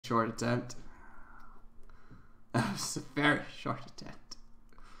short attempt. That was a very short attempt.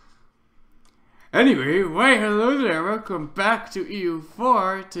 Anyway, why hello there, welcome back to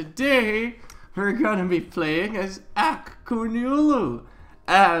EU4. Today, we're gonna be playing as Aq Qoyunlu.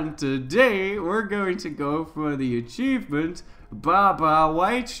 And today, we're going to go for the achievement, Baa Baa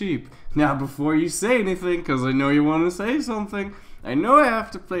White Sheep. Now, before you say anything, because I know you want to say something, I know I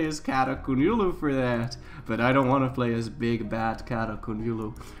have to play as Aq Qoyunlu for that, but I don't want to play as big bad Aq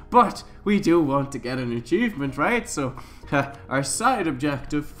Qoyunlu. But we do want to get an achievement, right? So our side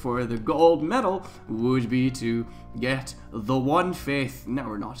objective for the gold medal would be to get the one faith. Now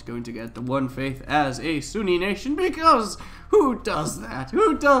we're not going to get the one faith as a Sunni nation, because who does that?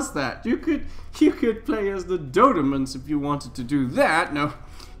 Who does that? You could play as the Dodomans if you wanted to do that. No,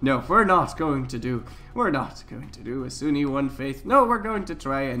 we're not going to do a Sunni one faith. No, we're going to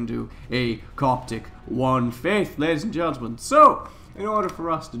try and do a Coptic one faith, ladies and gentlemen. So, in order for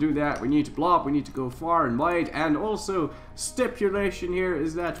us to do that, we need to blob, we need to go far and wide, and also, stipulation here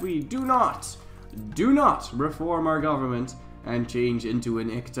is that we do not reform our government and change into an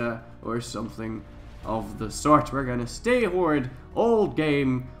Iqta or something of the sort. We're gonna stay horde, old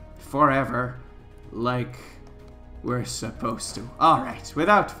game, forever, like we're supposed to. Alright,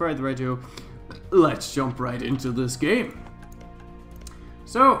 without further ado, let's jump right into this game.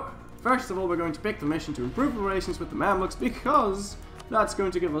 So, first of all, we're going to pick the mission to improve relations with the Mamluks, because that's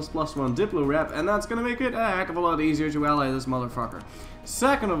going to give us +1 Diplo rep, and that's going to make it a heck of a lot easier to ally this motherfucker.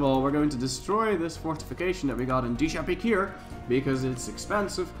 Second of all, we're going to destroy this fortification that we got in Dishapik here, because it's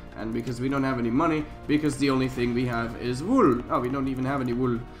expensive, and because we don't have any money, because the only thing we have is wool. Oh, we don't even have any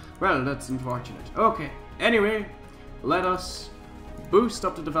wool. Well, that's unfortunate. Okay, anyway, let us boost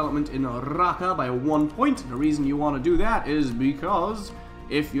up the development in Raqqa by 1 point. The reason you want to do that is because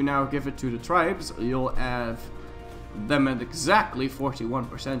if you now give it to the tribes, you'll have them at exactly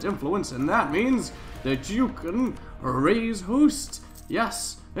 41% influence, and that means that you can raise host.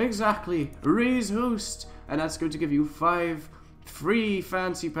 Yes, exactly, raise host, and that's going to give you 5 free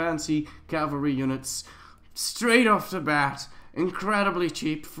fancy cavalry units straight off the bat. Incredibly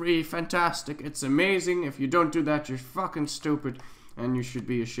cheap, free, fantastic. It's amazing. If you don't do that, you're fucking stupid, and you should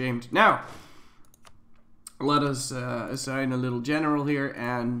be ashamed. Now, let us assign a little general here,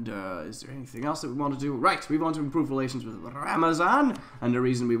 and is there anything else that we want to do? Right, we want to improve relations with Ramazan, and the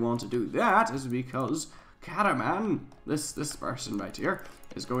reason we want to do that is because Karaman, this person right here,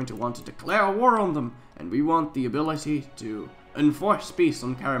 is going to want to declare war on them, and we want the ability to enforce peace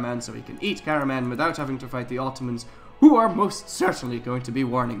on Karaman so we can eat Karaman without having to fight the Ottomans, who are most certainly going to be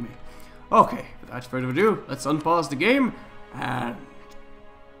warning me. Okay, without further ado, let's unpause the game and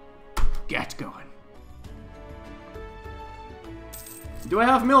get going. Do I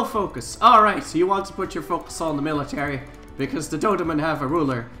have mill focus? Alright, so you want to put your focus on the military, because the Dodoman have a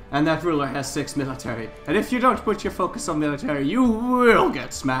ruler, and that ruler has 6 military. And if you don't put your focus on military, you will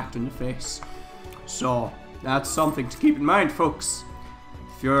get smacked in the face. So, that's something to keep in mind, folks.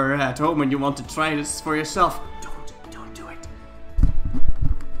 If you're at home and you want to try this for yourself, don't do it.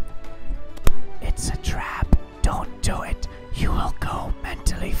 It's a trap. Don't do it. You will go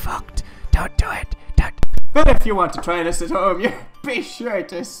mentally fucked. Don't do it. But if you want to try this at home, be sure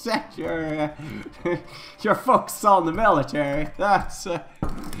to set your focus on the military. That's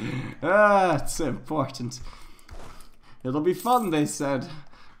important. It'll be fun, they said.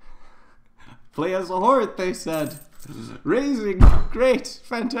 Play as a horde, they said. Raising, great,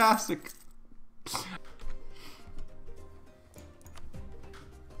 fantastic.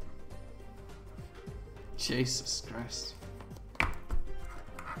 Jesus Christ.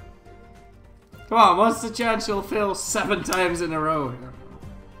 Come on, what's the chance you'll fail 7 times in a row?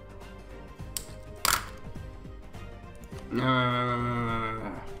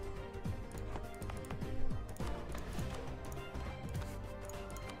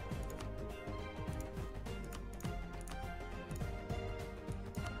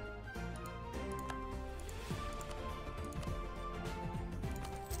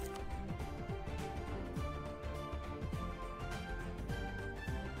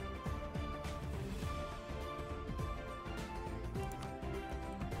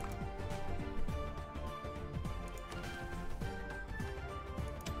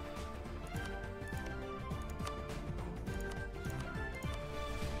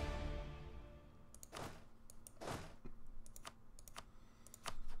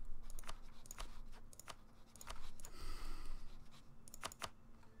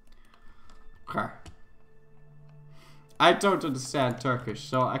 Okay. I don't understand Turkish,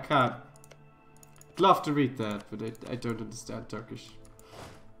 so I can't. I'd love to read that, but I don't understand Turkish.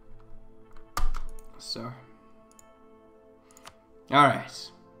 So.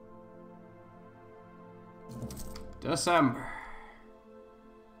 Alright. December.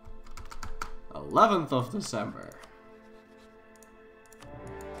 11th of December.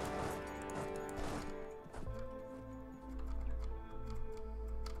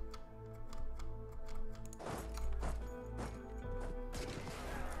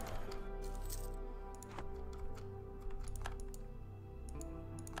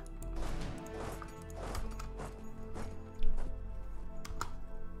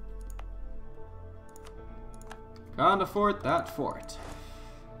 Can't afford that fort.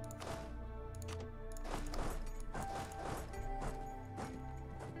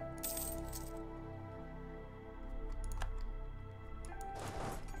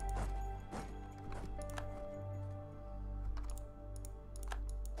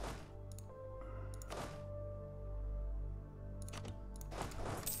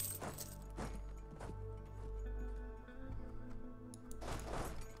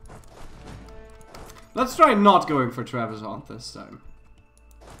 Let's try not going for Trebizond this time.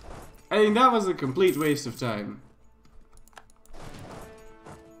 I think that was a complete waste of time.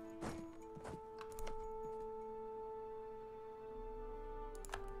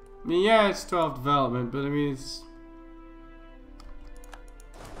 I mean, yeah, it's 12 development, but I mean, it's...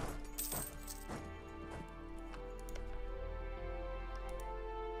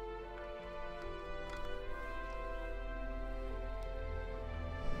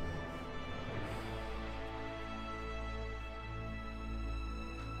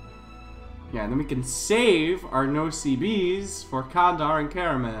 yeah, and then we can save our no CBs for Kandahar and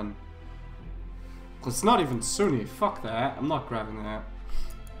Karaman. It's not even Sunni. Fuck that. I'm not grabbing that.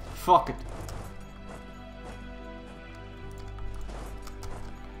 Fuck it.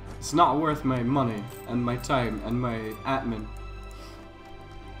 It's not worth my money and my time and my admin.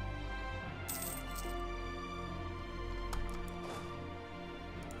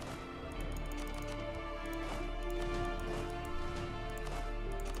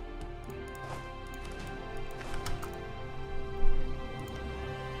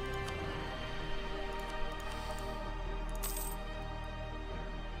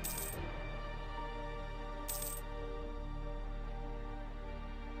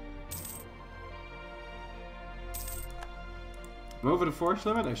 I'm over the force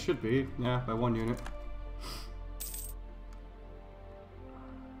limit? I should be. Yeah, by 1 unit.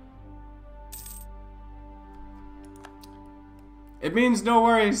 It means no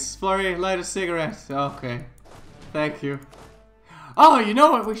worries, Flurry. Light a cigarette. Okay. Thank you. Oh, you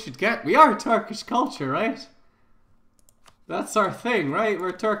know what we should get? We are Turkish culture, right? That's our thing, right?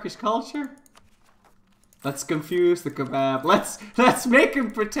 We're Turkish culture? Let's confuse the kebab. Let's make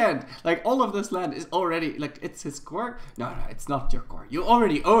him pretend like all of this land is already like it's his core. No, it's not your core. You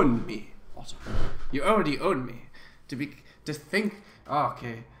already own me. Also, you already own me. To think. Oh,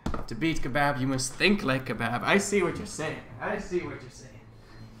 okay. To beat kebab, you must think like kebab. I see what you're saying. I see what you're saying.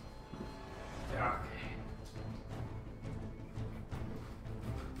 Okay.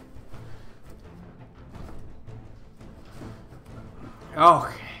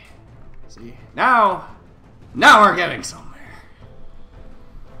 Okay. See now. Now we're getting somewhere.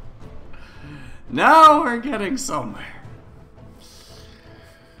 Now we're getting somewhere.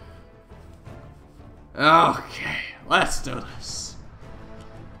 Okay, let's do this.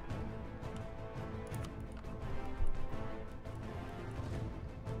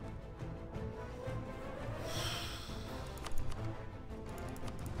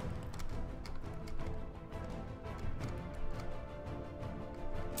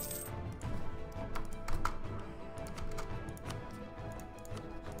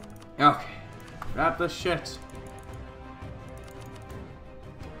 Okay, grab this shit.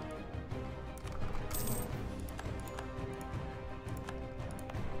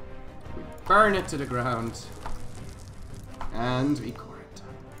 We burn it to the ground. And we core it.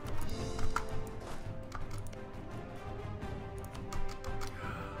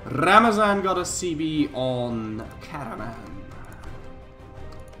 Ramazan got a CB on Karaman.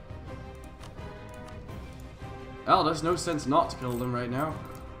 Oh, there's no sense not to kill them right now.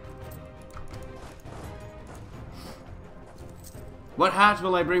 What hat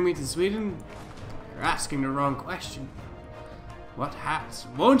will I bring me to Sweden? You're asking the wrong question. What hats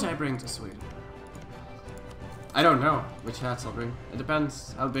won't I bring to Sweden? I don't know which hats I'll bring. It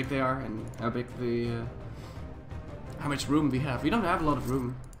depends how big they are and how big the how much room we have. We don't have a lot of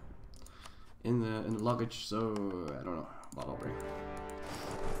room in the luggage, so I don't know what I'll bring.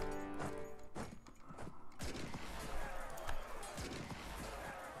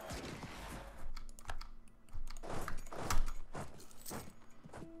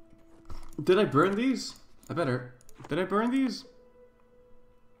 Did I burn these? I better. Did I burn these?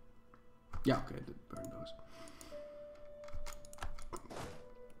 Yeah, okay, I did burn those.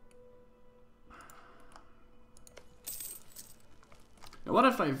 Now, what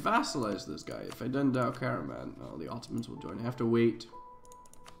if I vassalize this guy? If I done Dao Karaman? Oh, the Ottomans will join. I have to wait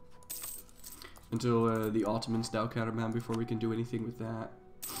until the Ottomans Dao Karaman before we can do anything with that.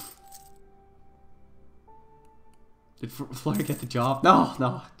 Did Florry get the job? No,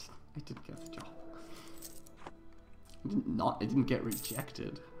 no, I didn't get the job. I didn't get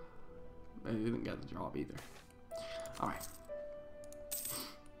rejected. I didn't get the job either. Alright.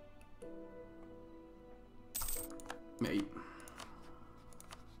 Mate.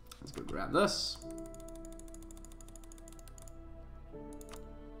 Let's go grab this.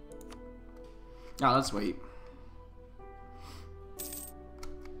 Now let's wait.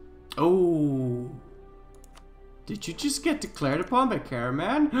 Oh. Did you just get declared upon by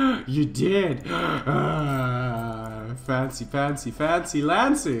Karaman? You did! Fancy, fancy, fancy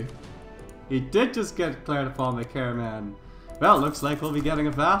Lancy! He did just get declared upon by Karaman. Well, looks like we'll be getting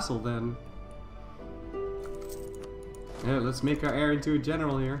a vassal then. Yeah, let's make our heir into a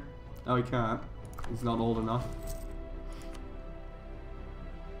general here. Oh, he can't. He's not old enough.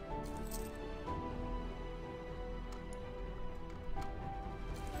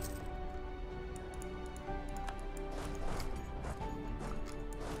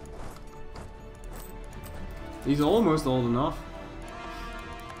 He's almost old enough.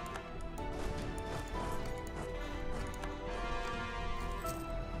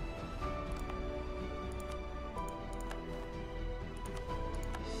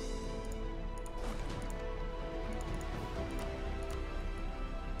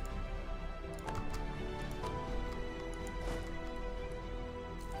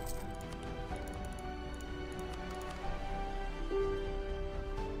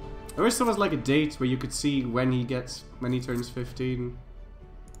 I wish there was like a date where you could see when he turns 15.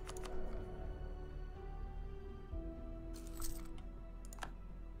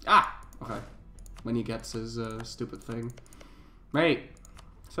 Ah! Okay. When he gets his stupid thing. Mate!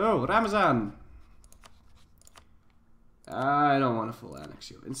 So, Ramazan! I don't want to full annex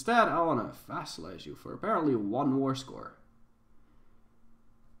you. Instead, I want to vassalize you for apparently 1 war score.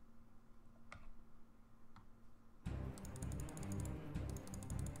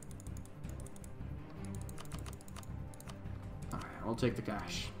 I'll take the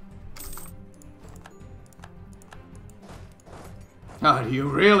cash. Oh, do you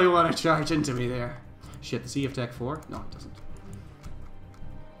really want to charge into me there? Shit, does he have Tech 4? No, it doesn't.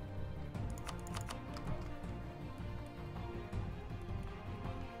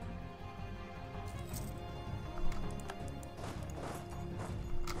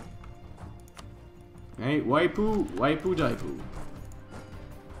 Hey, waipu, waipu, daipu.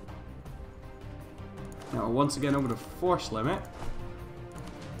 Now, once again over the force limit.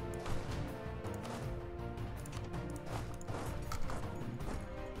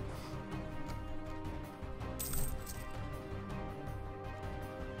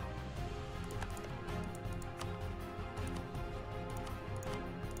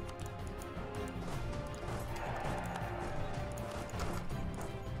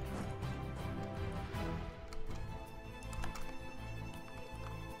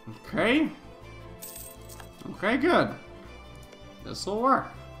 Okay. Okay, good. This'll work.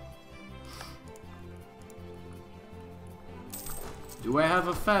 Do I have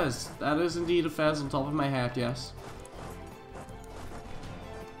a fez? That is indeed a fez on top of my hat, yes.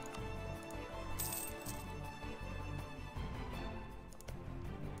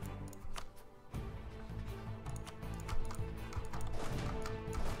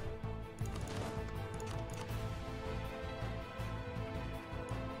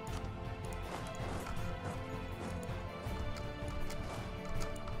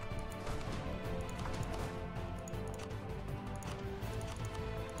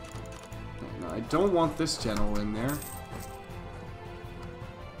 I don't want this general in there.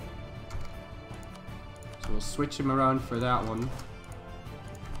 So we'll switch him around for that one.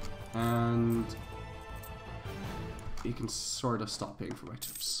 And he can sort of stop paying for my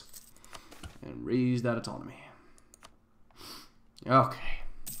troops. And raise that autonomy. Okay.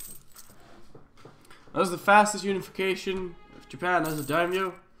 That was the fastest unification of Japan as a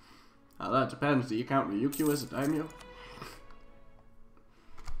daimyo. Now that depends. Do you count Ryukyu as a daimyo?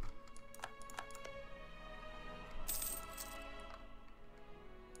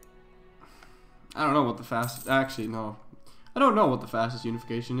 I don't know what the fastest... Actually, no. I don't know what the fastest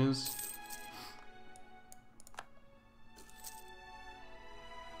unification is.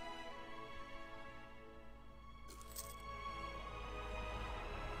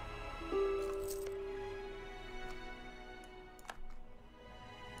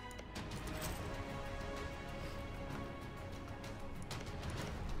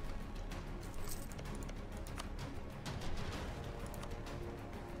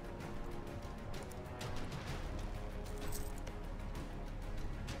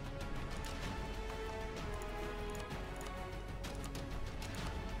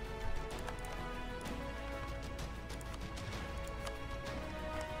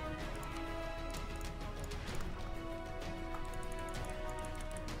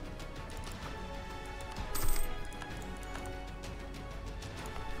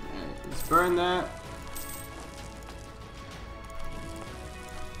 burn that.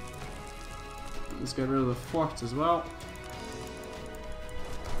 Let's get rid of the fort as well.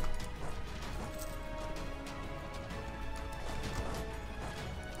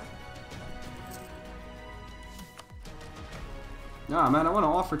 Nah, man, I want to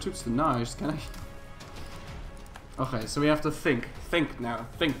offer troops to Nige, can I? Okay, so we have to think. Think now.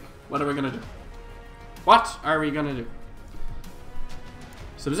 Think. What are we gonna do? What are we gonna do?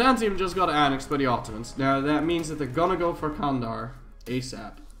 So Byzantium just got annexed by the Ottomans. Now that means that they're gonna go for Kandahar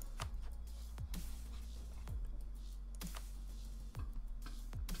ASAP.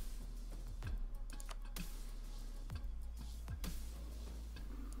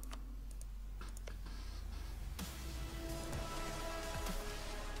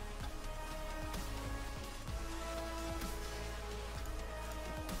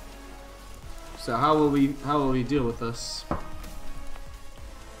 So how will we deal with this?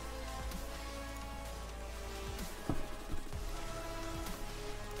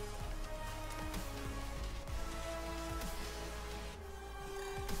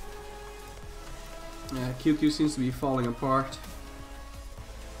 Yeah, QQ seems to be falling apart.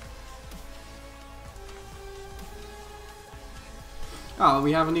 Oh,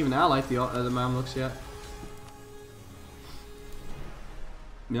 we haven't even allied the Mamluks yet.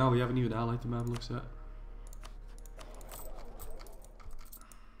 No, we haven't even allied the Mamluks yet.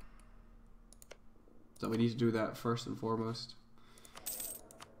 So we need to do that first and foremost.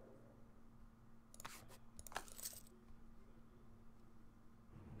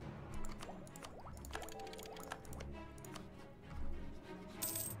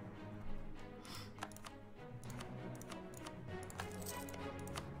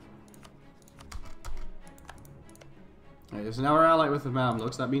 Alright, so now we're allied with the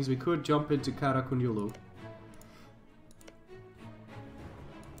Mamluks. That means we could jump into Aq Qoyunlu.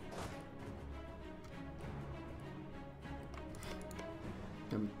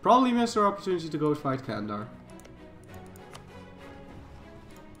 And probably miss our opportunity to go fight Kandahar.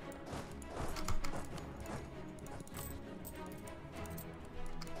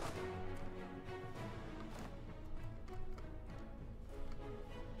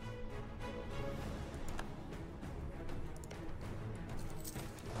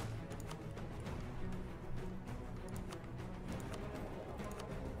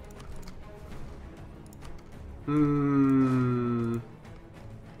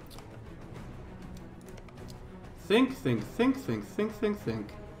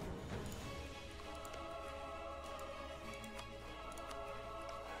 Think.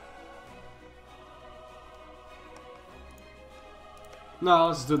 No,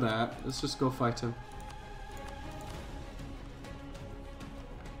 let's do that. Let's just go fight him.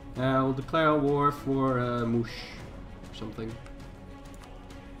 We'll declare war for Mush or something.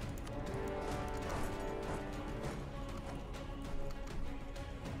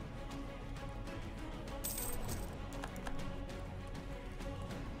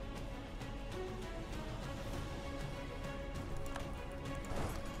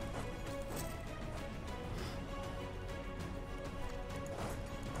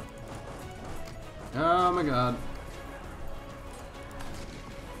 Oh my god.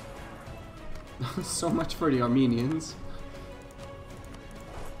 So much for the Armenians.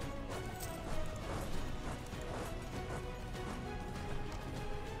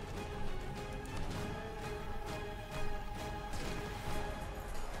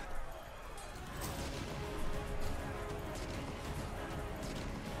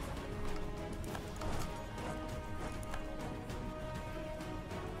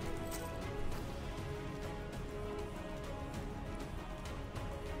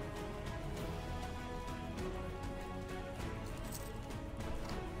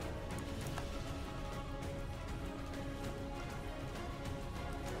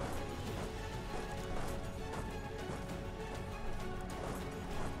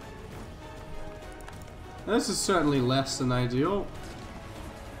 This is certainly less than ideal.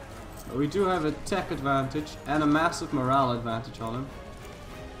 But we do have a tech advantage and a massive morale advantage on him.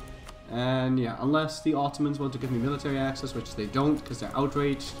 And yeah, unless the Ottomans want to give me military access, which they don't because they're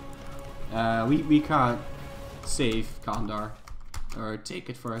outraged, we can't save Kandahar or take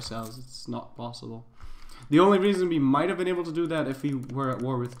it for ourselves. It's not possible. The only reason we might have been able to do that if we were at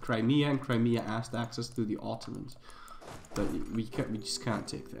war with Crimea and Crimea asked access to the Ottomans. But we just can't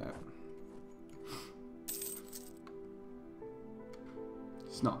take that.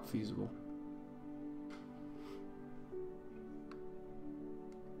 It's not feasible.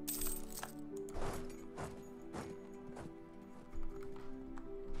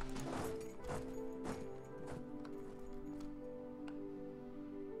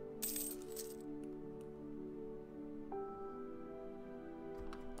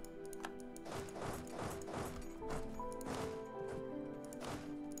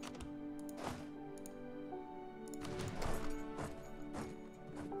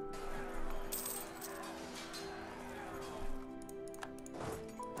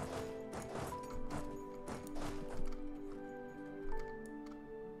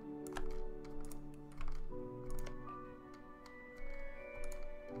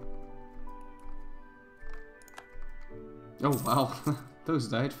 Oh wow, those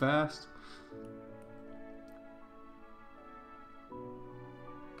died fast.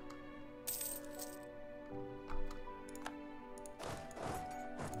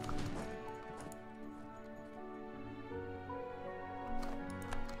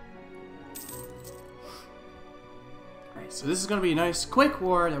 Alright, so this is gonna be a nice quick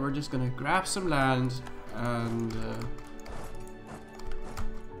war that we're just gonna grab some land and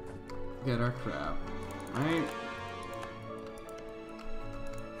get our crap, right?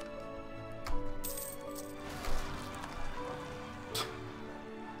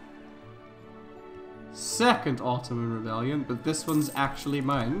 Second Ottoman rebellion, but this one's actually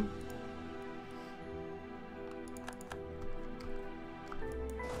mine.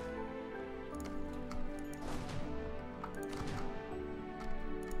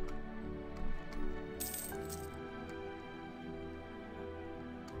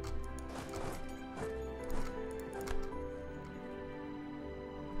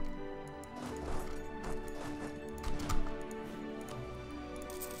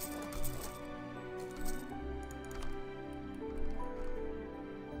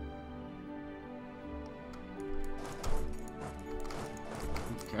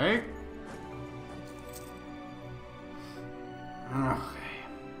 Okay. Okay.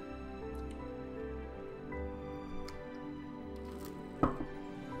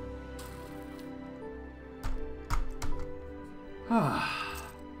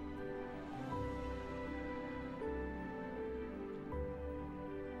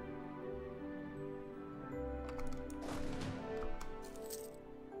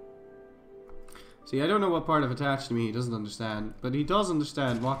 See, I don't know what part of attached to me he doesn't understand, but he does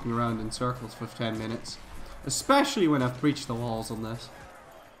understand walking around in circles for 10 minutes. Especially when I've breached the walls on this.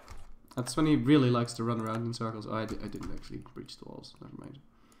 That's when he really likes to run around in circles. Oh, I didn't actually breach the walls, never mind.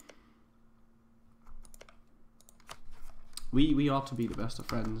 We ought to be the best of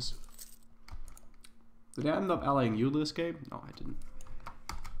friends. Did I end up allying you this game? No, I didn't.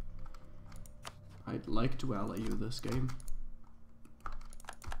 I'd like to ally you this game.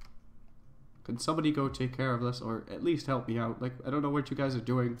 Can somebody go take care of this, or at least help me out? Like, I don't know what you guys are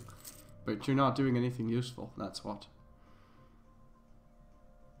doing, but you're not doing anything useful, that's what.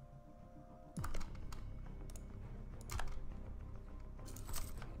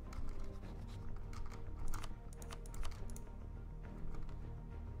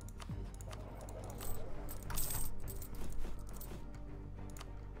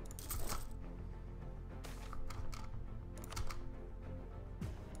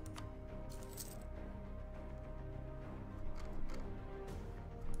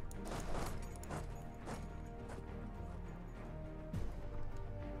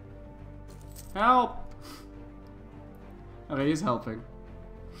 Help! Okay, he's helping.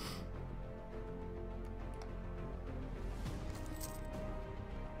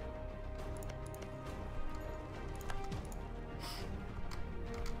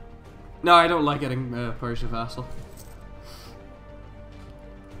 No, I don't like getting Persia vassal.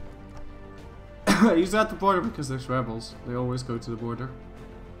 He's at the border because there's rebels. They always go to the border.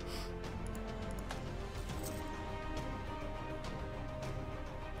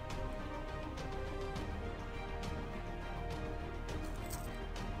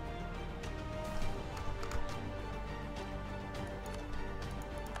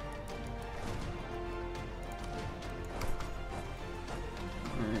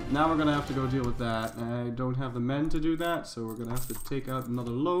 Now we're gonna have to go deal with that. I don't have the men to do that, so we're gonna have to take out another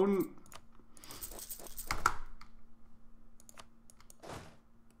loan.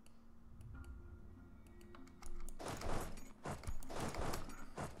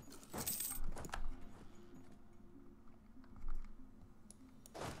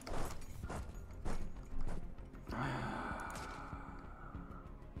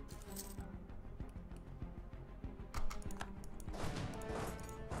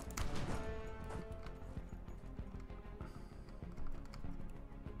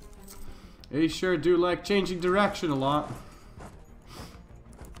 They sure do like changing direction a lot.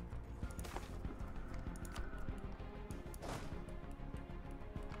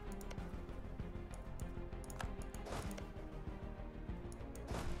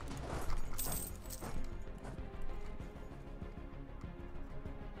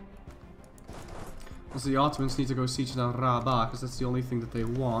 Also, the Ottomans need to go siege down Baa Baa, because that's the only thing that they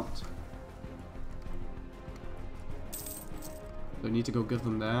want. They need to go give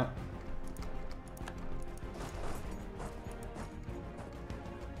them that.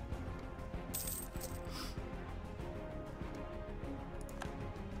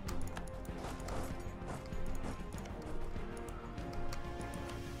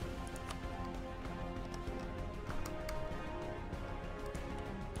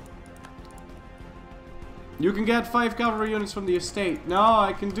 You can get 5 cavalry units from the estate. No,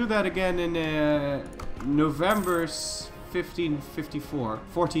 I can do that again in November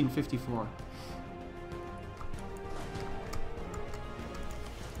 1454.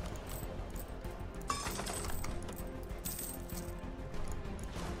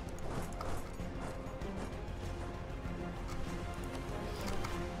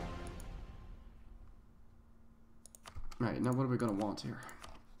 Right, now what are we gonna want here?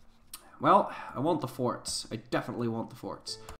 Well, I want the forts. I definitely want the forts.